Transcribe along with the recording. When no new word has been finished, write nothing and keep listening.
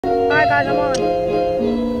guys, I'm on.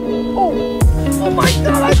 Oh! Oh my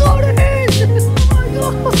god, I got it in!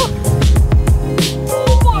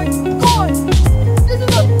 Oh my god! This is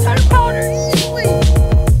a 10-pounder easily!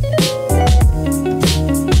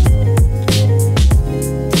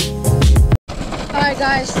 Alright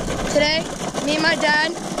guys, today, me and my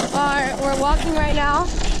dad we're walking right now.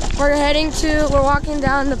 We're walking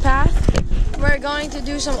down the path. We're going to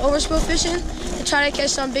do some overspill fishing to try to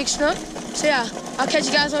catch some big snook. So yeah, I'll catch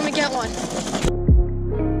you guys when we get one.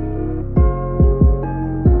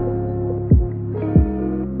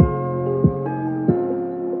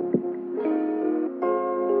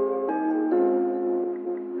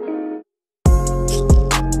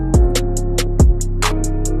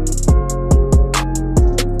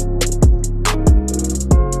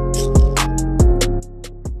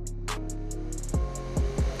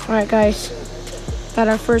 Alright guys, got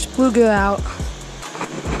our first bluegill out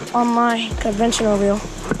on my conventional reel.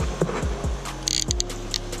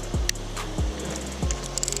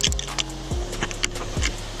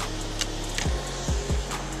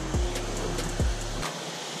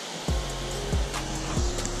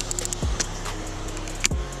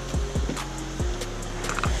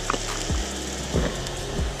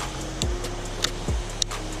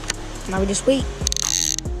 Now we just wait.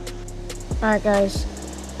 Alright guys.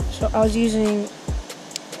 So I was using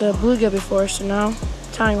the bluegill before, so now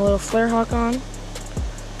tying a little flare hawk on.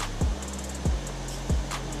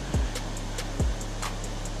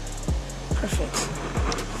 Perfect.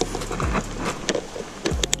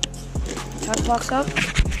 Tie the box up,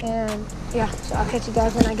 and yeah, so I'll catch you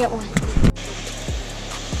guys when I get one.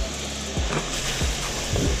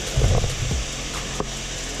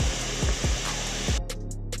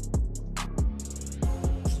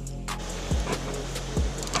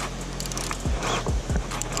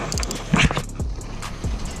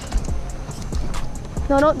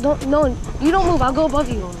 No, you don't move, I'll go above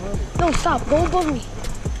you. No, stop, go above me.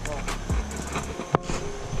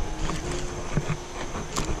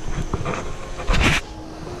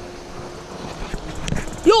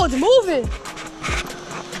 Yo, it's moving!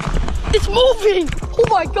 It's moving! Oh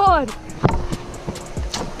my god!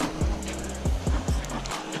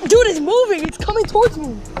 Dude, it's moving, it's coming towards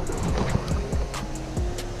me.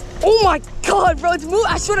 Oh my god, bro, it's moving,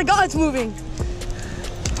 I swear to god it's moving.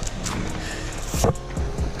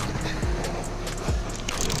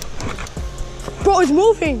 Bro, it's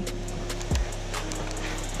moving!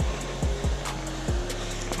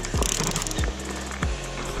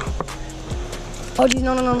 Oh geez,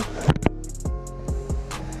 no.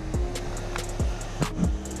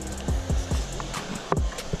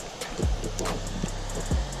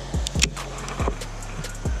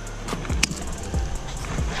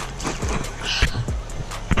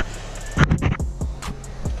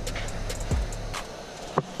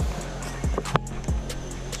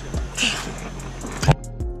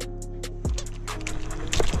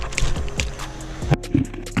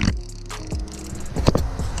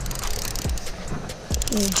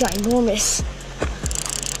 Ginormous.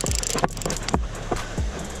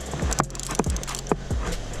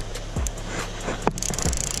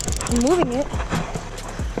 I'm moving it.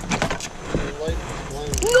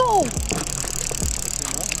 No!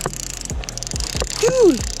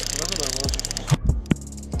 Dude!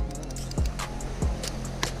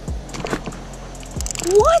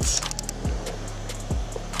 What?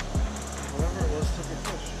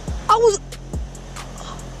 I was...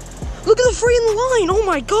 Look at the freaking line! Oh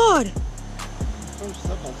my god!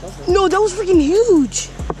 No, that was freaking huge!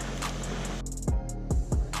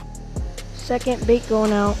 Second bait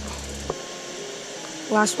going out.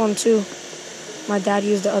 Last one too. My dad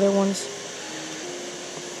used the other ones.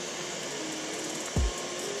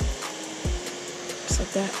 Just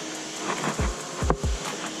like that.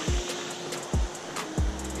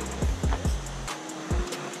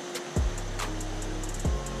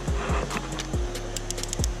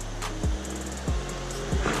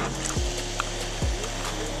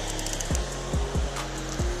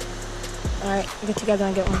 Alright, get together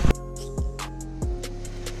and get one.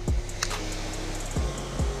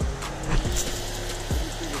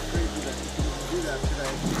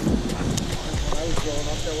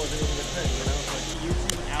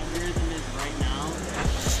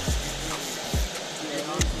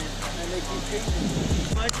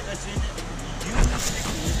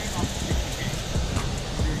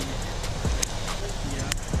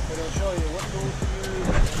 But I'll show you what goes through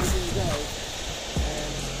guys,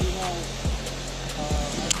 and see how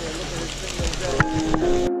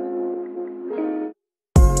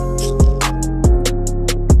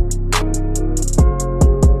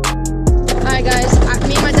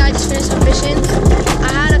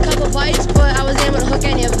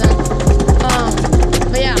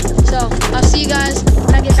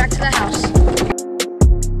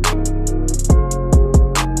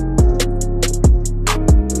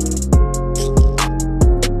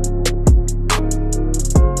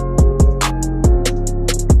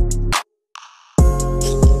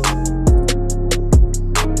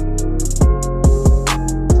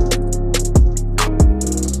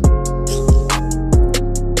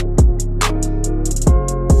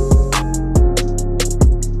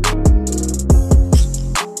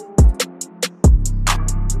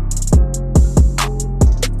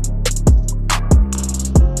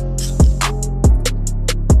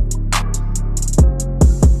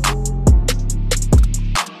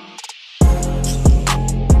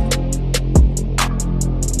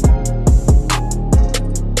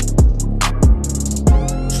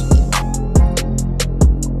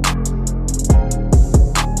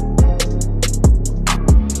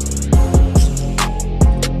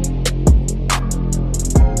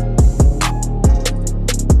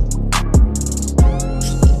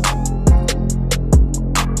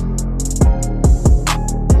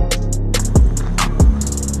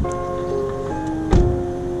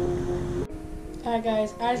Alright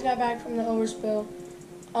guys, I just got back from the overspill.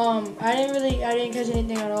 I didn't catch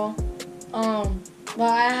anything at all. But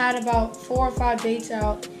I had about 4 or 5 baits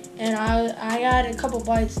out, and I got a couple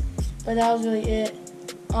bites, but that was really it.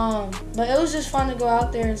 But it was just fun to go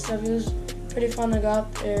out there and stuff. It was pretty fun to go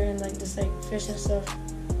out there and like just like fish and stuff.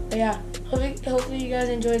 But yeah, hopefully you guys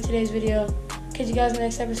enjoyed today's video. Catch you guys in the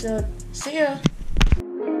next episode. See ya.